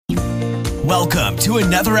Welcome to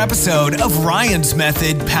another episode of Ryan's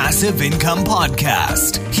Method Passive Income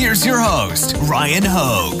Podcast. Here's your host, Ryan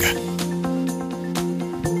Hogue.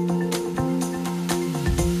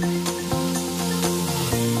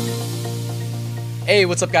 Hey,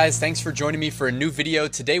 what's up guys? Thanks for joining me for a new video.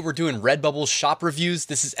 Today we're doing Redbubble shop reviews.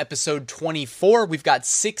 This is episode 24. We've got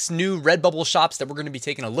 6 new Redbubble shops that we're going to be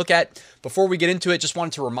taking a look at. Before we get into it, just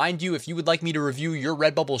wanted to remind you, if you would like me to review your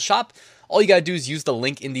Redbubble shop, all you gotta do is use the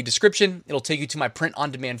link in the description. It'll take you to my print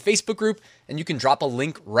on demand Facebook group, and you can drop a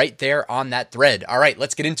link right there on that thread. All right,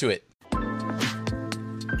 let's get into it.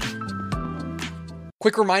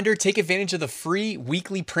 Quick reminder, take advantage of the free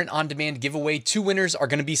weekly print-on-demand giveaway. 2 winners are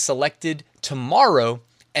going to be selected tomorrow,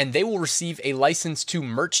 and they will receive a license to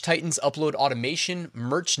Merch Titans Upload Automation,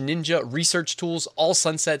 Merch Ninja Research Tools, All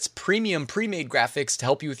Sunsets, premium pre-made graphics to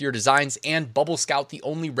help you with your designs, and Bubble Scout, the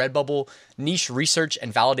only Redbubble niche research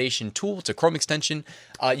and validation tool. It's a Chrome extension.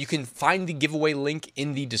 You can find the giveaway link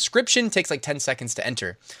in the description. It takes like 10 seconds to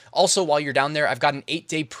enter. Also, while you're down there, I've got an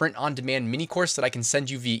 8-day print-on-demand mini course that I can send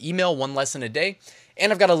you via email, 1 lesson a day.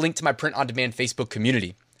 And I've got a link to my print-on-demand Facebook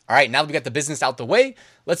community. All right, now that we got the business out the way,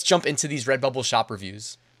 let's jump into these Redbubble shop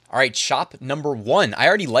reviews. All right, shop number 1. I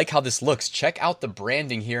already like how this looks. Check out the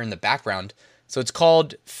branding here in the background. So it's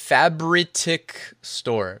called Fabritic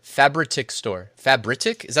Store. Fabritic Store.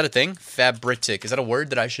 Fabritic? Is that a thing? Fabritic. Is that a word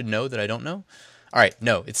that I should know that I don't know? All right,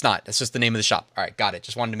 no, it's not. That's just the name of the shop. All right, got it.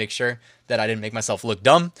 Just wanted to make sure that I didn't make myself look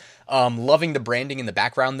dumb. Loving the branding in the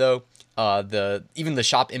background though. Even the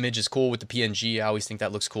shop image is cool with the PNG. I always think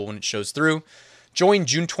that looks cool when it shows through. Joined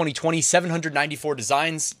June 2020, 794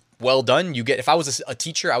 designs. Well done. You get, if I was a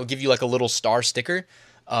teacher, I would give you like a little star sticker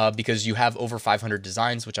because you have over 500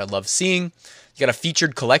 designs, which I love seeing. You got a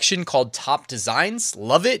featured collection called Top Designs.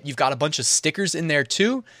 Love it. You've got a bunch of stickers in there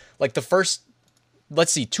too. Like the first,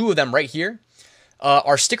 let's see, 2 of them right here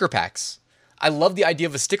are sticker packs. I love the idea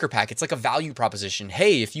of a sticker pack. It's like a value proposition.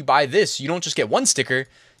 Hey, if you buy this, you don't just get 1 sticker,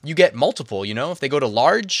 you get multiple, you know? If they go to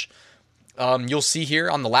large, you'll see here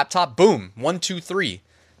on the laptop, boom, 1, 2, 3.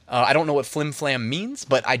 I don't know what flim flam means,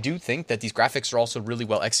 but I do think that these graphics are also really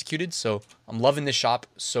well executed. So I'm loving this shop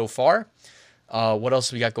so far. What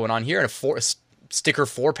else we got going on here? A sticker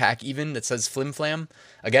 4-pack even that says flim flam.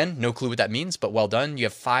 Again, no clue what that means, but well done. You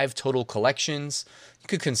have 5 total collections. You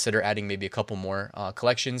could consider adding maybe a couple more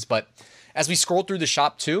collections. But as we scroll through the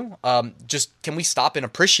shop too, just can we stop and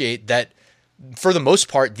appreciate that for the most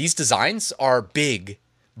part, these designs are big,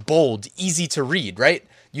 bold, easy to read, right?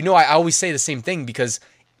 You know, I always say the same thing because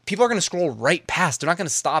people are going to scroll right past. They're not going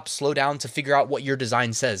to stop, slow down to figure out what your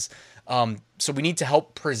design says. So we need to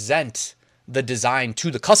help present the design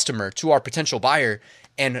to the customer, to our potential buyer,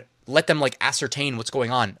 and let them like ascertain what's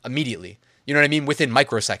going on immediately. You know what I mean? Within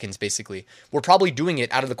microseconds, basically. We're probably doing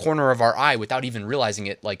it out of the corner of our eye without even realizing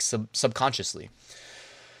it, like subconsciously.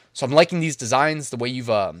 So I'm liking these designs, the way you've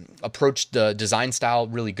approached the design style,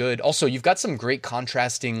 really good. Also, you've got some great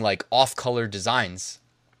contrasting, like off-color designs.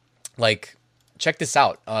 Like, check this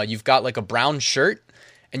out. You've got like a brown shirt,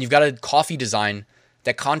 and you've got a coffee design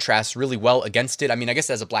that contrasts really well against it. I mean, I guess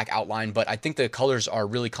it has a black outline, but I think the colors are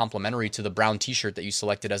really complementary to the brown t-shirt that you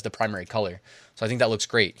selected as the primary color. So I think that looks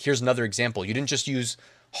great. Here's another example. You didn't just use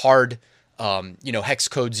hard hex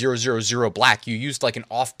code 000 black. You used like an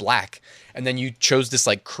off black, and then you chose this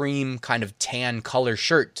like cream kind of tan color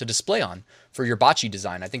shirt to display on for your bocce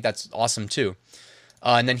design. I think that's awesome too.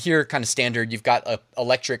 And then here, kind of standard, you've got a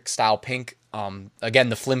electric style pink. Again,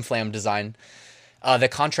 the flim flam design that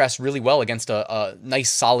contrasts really well against a nice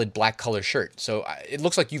solid black color shirt. So it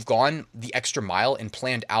looks like you've gone the extra mile and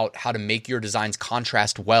planned out how to make your designs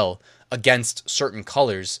contrast well against certain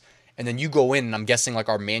colors. And then you go in and I'm guessing like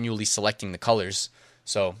are manually selecting the colors.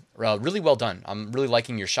 So really well done. I'm really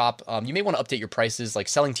liking your shop. You may want to update your prices, like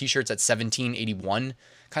selling t-shirts at $17.81,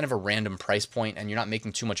 kind of a random price point, and you're not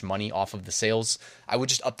making too much money off of the sales. I would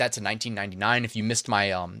just up that to $19.99. If you missed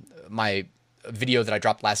my my video that I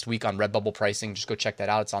dropped last week on Redbubble pricing, just go check that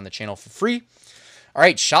out. It's on the channel for free. All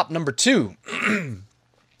right, shop number 2. It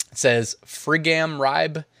says Frigam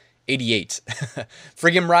Ride 88.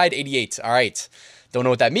 Frigam Ride 88. All right. Don't know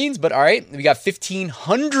what that means, but all right. We got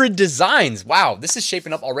 1,500 designs. Wow, this is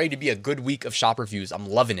shaping up already to be a good week of shop reviews. I'm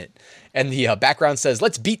loving it. And the background says,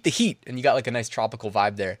 let's beat the heat. And you got like a nice tropical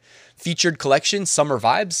vibe there. Featured collection, summer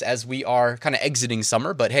vibes, as we are kind of exiting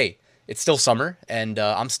summer. But hey, it's still summer, and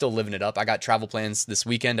I'm still living it up. I got travel plans this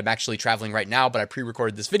weekend. I'm actually traveling right now, but I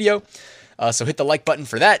pre-recorded this video. So hit the like button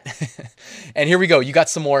for that. And here we go. You got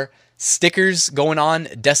some more stickers going on.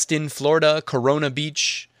 Destin, Florida, Coronado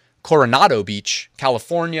Beach,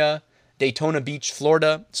 California, Daytona Beach,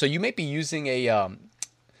 Florida. So you may be using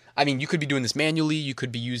you could be doing this manually. You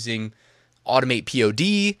could be using Automate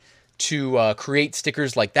POD to create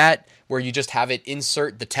stickers like that, where you just have it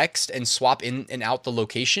insert the text and swap in and out the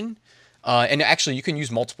location. And actually, you can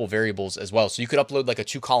use multiple variables as well. So you could upload like a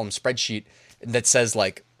 2-column spreadsheet that says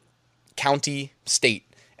like county, state,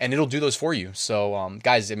 and it'll do those for you. So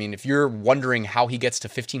guys, I mean, if you're wondering how he gets to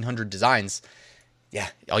 1,500 designs, yeah,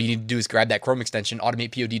 all you need to do is grab that Chrome extension,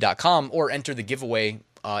 automatepod.com, or enter the giveaway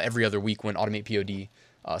every other week when Automate POD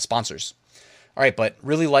sponsors. All right, but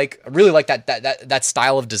really like that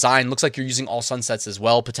style of design. Looks like you're using all sunsets as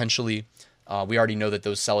well, potentially. We already know that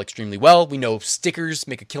those sell extremely well. We know stickers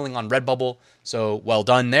make a killing on Redbubble, so well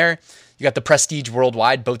done there. You got the Prestige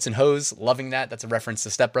Worldwide Boats and Hose. Loving that. That's a reference to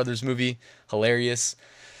Step Brothers movie. Hilarious.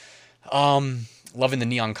 Loving the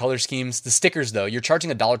neon color schemes. The stickers, though, you're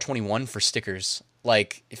charging $1.21 for stickers.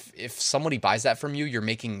 Like, if somebody buys that from you, you're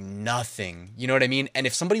making nothing. You know what I mean? And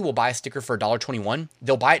if somebody will buy a sticker for $1.21,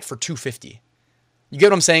 they'll buy it for $2.50. You get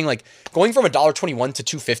what I'm saying? Like, going from $1.21 to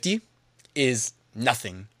 $2.50 is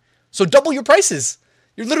nothing. So double your prices.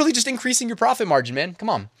 You're literally just increasing your profit margin, man. Come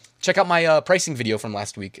on. Check out my pricing video from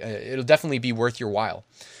last week. It'll definitely be worth your while.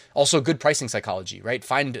 Also, good pricing psychology, right?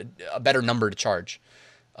 Find a better number to charge.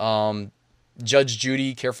 Judge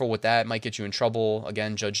Judy, careful with that. Might get you in trouble.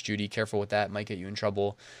 Again, Judge Judy, careful with that. Might get you in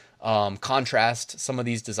trouble. Contrast. Some of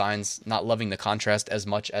these designs, not loving the contrast as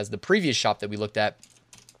much as the previous shop that we looked at.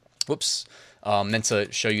 Whoops. Meant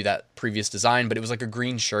to show you that previous design, but it was like a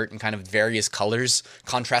green shirt in kind of various colors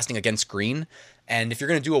contrasting against green. And if you're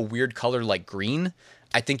going to do a weird color like green,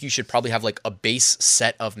 I think you should probably have like a base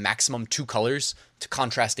set of maximum 2 colors to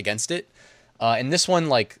contrast against it. And this one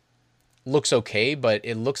like looks okay, but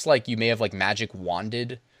it looks like you may have like magic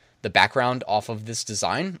wanded the background off of this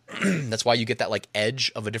design. That's why you get that like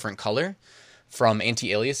edge of a different color from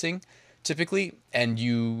anti-aliasing typically. And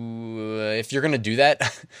if you're going to do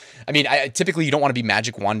that, I mean, typically you don't want to be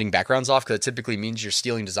magic wanding backgrounds off, because it typically means you're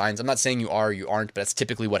stealing designs. I'm not saying you are or you aren't, but that's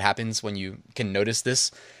typically what happens when you can notice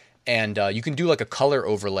this. And you can do like a color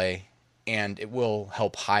overlay and it will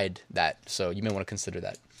help hide that. So you may want to consider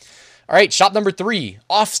that. All right, shop number 3,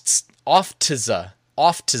 Ofza.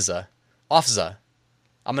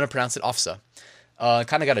 I'm going to pronounce it Ofza.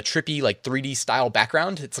 Kind of got a trippy, like 3D style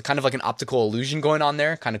background. It's kind of like an optical illusion going on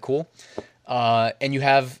there. Kind of cool. And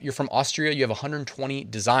you're from Austria. You have 120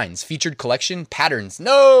 designs. Featured collection, patterns.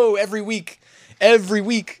 No, every week,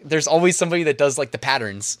 there's always somebody that does like the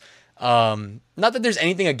patterns. Not that there's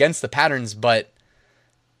anything against the patterns, but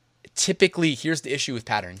typically here's the issue with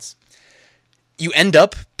patterns. You end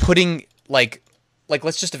up putting like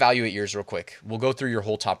let's just evaluate yours real quick. We'll go through your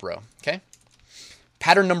whole top row. Okay.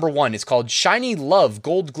 Pattern number 1 is called Shiny Love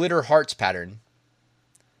Gold Glitter Hearts pattern.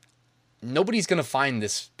 Nobody's going to find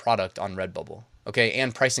this product on Redbubble. Okay.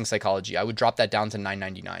 And pricing psychology, I would drop that down to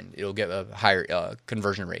 $9.99. It'll get a higher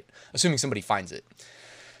conversion rate, assuming somebody finds it.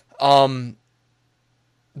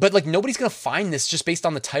 But like nobody's going to find this just based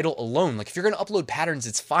on the title alone. Like if you're going to upload patterns,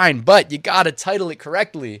 it's fine, but you got to title it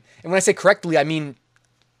correctly. And when I say correctly, I mean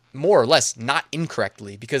more or less not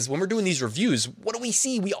incorrectly, because when we're doing these reviews, what do we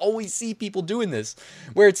see? We always see people doing this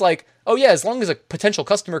where it's like, oh yeah, as long as a potential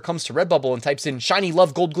customer comes to Redbubble and types in Shiny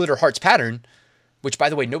Love Gold Glitter Hearts pattern, which by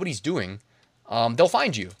the way, nobody's doing, they'll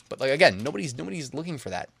find you. But like, again, nobody's looking for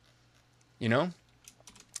that, you know,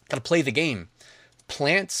 gotta play the game.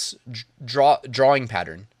 Plants drawing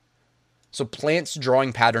pattern. So plants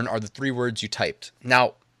drawing pattern are the 3 words you typed.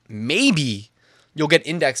 Now, maybe you'll get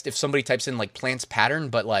indexed if somebody types in like plants pattern,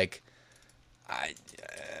 but like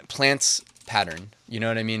plants pattern, you know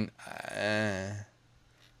what I mean?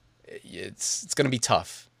 It's going to be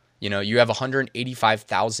tough. You know, you have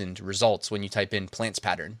 185,000 results when you type in plants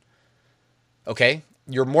pattern. Okay.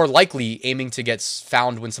 You're more likely aiming to get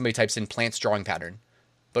found when somebody types in plants drawing pattern,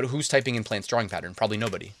 but who's typing in plants drawing pattern? Probably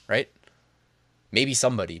nobody, right? Maybe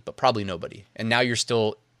somebody, but probably nobody. And now you're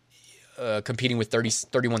still competing with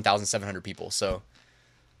 31,700 people. So,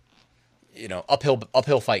 you know,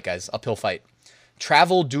 uphill fight, guys. Uphill fight.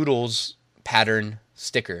 Travel Doodles pattern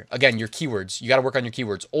sticker. Again, your keywords. You got to work on your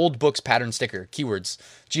keywords. Old books pattern sticker. Keywords.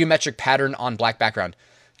 Geometric pattern on black background.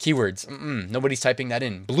 Keywords. Nobody's typing that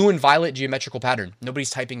in. Blue and violet geometrical pattern.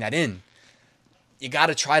 Nobody's typing that in. You got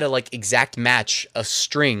to try to like exact match a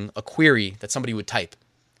string, a query that somebody would type.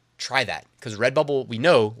 Try that, because Redbubble, we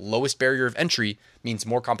know, lowest barrier of entry means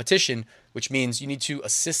more competition, which means you need to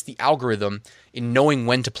assist the algorithm in knowing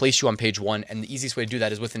when to place you on page 1, and the easiest way to do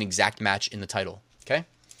that is with an exact match in the title, okay?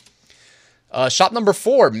 Shop number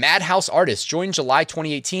 4, Madhouse Artists, joined July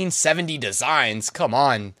 2018, 70 designs. Come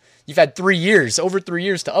on. You've had 3 years, over 3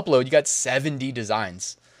 years to upload. You got 70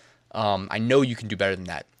 designs. I know you can do better than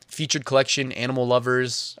that. Featured collection, animal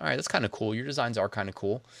lovers. All right, that's kind of cool. Your designs are kind of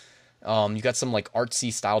cool. You got some like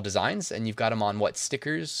artsy style designs, and you've got them on what,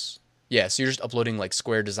 stickers? Yeah, so you're just uploading like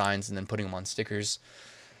square designs and then putting them on stickers.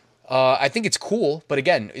 I think it's cool, but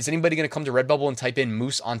again, is anybody going to come to Redbubble and type in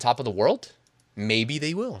moose on top of the world? Maybe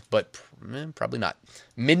they will, but probably not.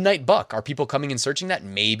 Midnight Buck. Are people coming and searching that?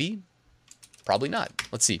 Maybe. Probably not.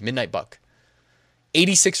 Let's see. Midnight Buck.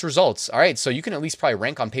 86 results. All right, so you can at least probably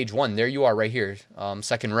rank on page 1. There you are right here,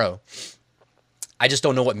 second row. I just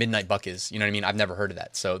don't know what Midnight Buck is. You know what I mean? I've never heard of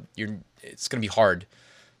that. So it's going to be hard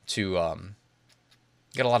to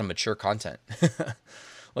get a lot of mature content.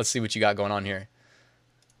 Let's see what you got going on here.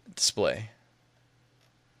 Display.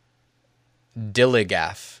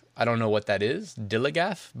 Dilligaff. I don't know what that is.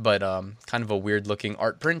 Dilligaff, but kind of a weird looking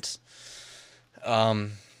art print.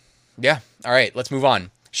 Yeah. All right, let's move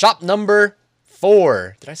on. Shop number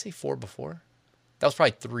 4. Did I say 4 before? That was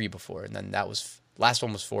probably 3 before, and then that was last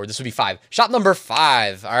one was 4. This would be 5. Shop number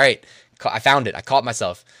 5. All right, I found it. I caught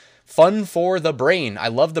myself. Fun for the brain. I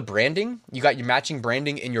love the branding. You got your matching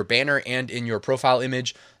branding in your banner and in your profile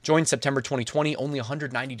image. Joined September 2020. Only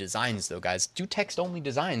 190 designs though, guys. Do text-only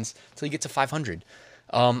designs until you get to 500.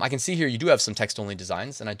 I can see here you do have some text-only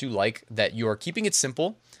designs, and I do like that you are keeping it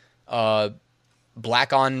simple.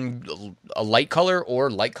 Black on a light color or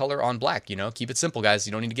light color on black. You know, keep it simple, guys.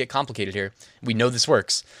 You don't need to get complicated here. We know this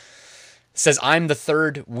works. It says, I'm the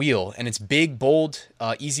third wheel, and it's big, bold,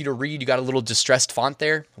 easy to read. You got a little distressed font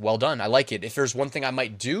there. Well done. I like it. If there's one thing I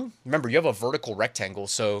might do, remember, you have a vertical rectangle,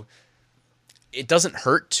 so it doesn't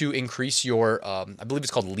hurt to increase your, I believe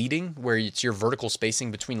it's called leading, where it's your vertical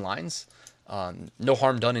spacing between lines. No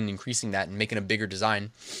harm done in increasing that and making a bigger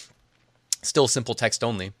design. Still simple text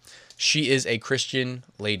only. She is a Christian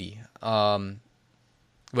lady.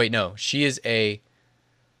 Wait, no. She is a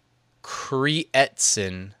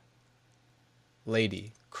Kreetzen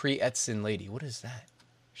lady. Kreetzen lady. What is that?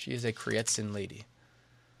 She is a Kreetzen lady.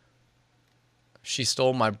 She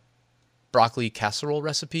stole my broccoli casserole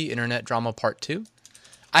recipe, internet drama part 2.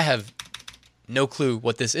 I have no clue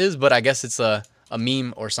what this is, but I guess it's a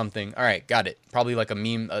meme or something. All right, got it. Probably like a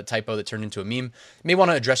meme, a typo that turned into a meme. You may want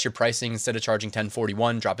to address your pricing. Instead of charging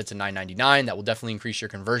 $10.41, drop it to $9.99. That will definitely increase your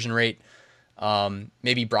conversion rate.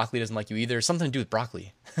 Maybe broccoli doesn't like you either. Something to do with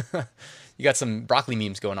broccoli. You got some broccoli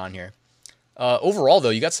memes going on here. Overall, though,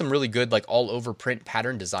 you got some really good, like, all-over print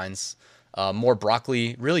pattern designs. More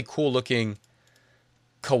broccoli, really cool-looking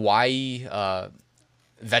kawaii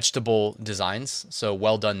vegetable designs. So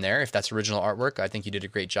well done there. If that's original artwork, I think you did a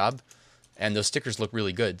great job. And those stickers look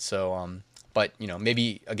really good. So, but, you know,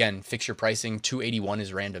 maybe, again, fix your pricing. $281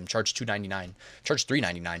 is random. Charge $299. Charge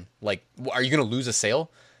 $399. Like, are you going to lose a sale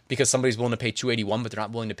because somebody's willing to pay $281, but they're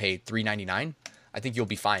not willing to pay $399? I think you'll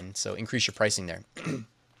be fine. So increase your pricing there. All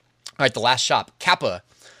right, the last shop, Kappa.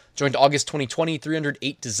 Joined August 2020,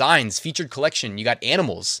 308 designs, featured collection. You got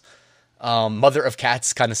animals. Mother of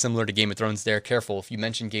Cats, kind of similar to Game of Thrones there. Careful, if you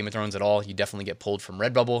mention Game of Thrones at all, you definitely get pulled from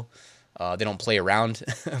Redbubble. They don't play around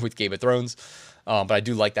with Game of Thrones. But I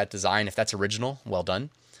do like that design. If that's original, well done.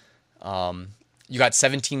 You got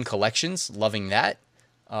 17 collections. Loving that.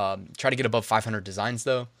 Try to get above 500 designs,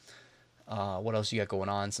 though. What else you got going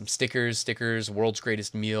on? Some stickers, World's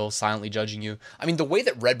Greatest Meal, Silently Judging You. I mean, the way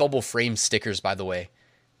that Redbubble frames stickers, by the way,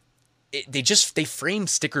 they frame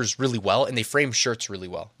stickers really well, and they frame shirts really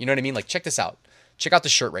well. You know what I mean? Like, check this out. Check out the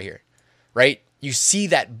shirt right here, right? You see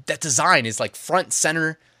that design is like front,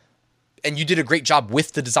 center, and you did a great job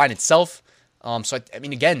with the design itself. So, I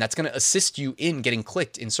mean, again, that's going to assist you in getting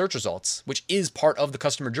clicked in search results, which is part of the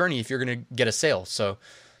customer journey if you're going to get a sale. So,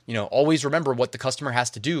 you know, always remember what the customer has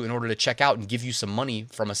to do in order to check out and give you some money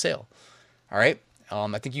from a sale. All right.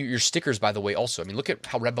 I think your stickers, by the way, also, I mean, look at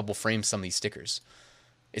how Redbubble frames some of these stickers.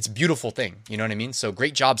 It's a beautiful thing. You know what I mean? So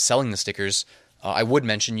great job selling the stickers. I would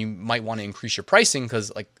mention you might want to increase your pricing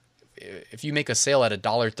because, like, if you make a sale at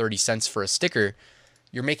 $1.30 for a sticker,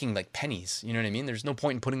 you're making like pennies. You know what I mean? There's no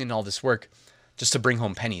point in putting in all this work just to bring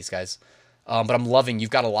home pennies, guys. But I'm loving, you've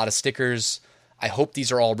got a lot of stickers. I hope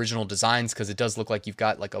these are all original designs because it does look like you've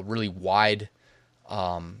got like a really wide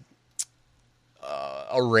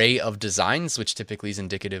array of designs, which typically is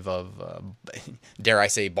indicative of, dare I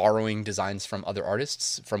say, borrowing designs from other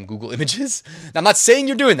artists from Google Images. Now, I'm not saying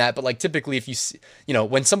you're doing that, but like typically if you see, you know,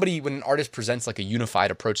 when an artist presents like a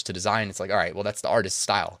unified approach to design, it's like, all right, well, that's the artist's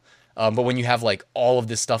style. But when you have like all of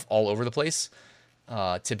this stuff all over the place,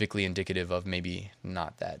 typically indicative of maybe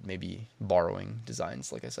not that, maybe borrowing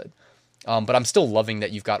designs, like I said. But I'm still loving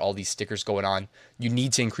that you've got all these stickers going on. You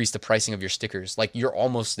need to increase the pricing of your stickers. Like, you're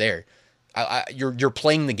almost there. You're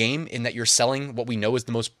playing the game in that you're selling what we know is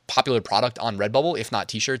the most popular product on Redbubble, if not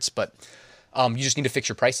t-shirts. But You just need to fix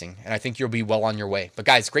your pricing, and I think you'll be well on your way. But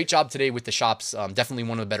guys, great job today with the shops. Definitely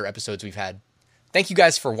one of the better episodes we've had. Thank you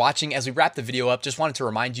guys for watching. As we wrap the video up, just wanted to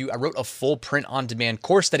remind you, I wrote a full print-on-demand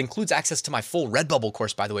course that includes access to my full Redbubble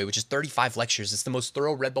course, by the way, which is 35 lectures. It's the most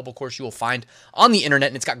thorough Redbubble course you will find on the internet,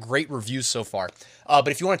 and it's got great reviews so far. But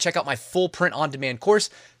if you want to check out my full print-on-demand course,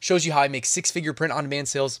 shows you how I make six-figure print-on-demand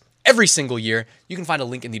sales every single year. You can find a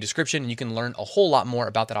link in the description, and you can learn a whole lot more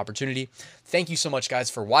about that opportunity. Thank you so much, guys,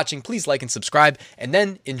 for watching. Please like and subscribe, and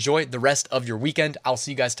then enjoy the rest of your weekend. I'll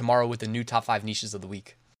see you guys tomorrow with the new top 5 niches of the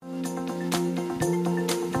week.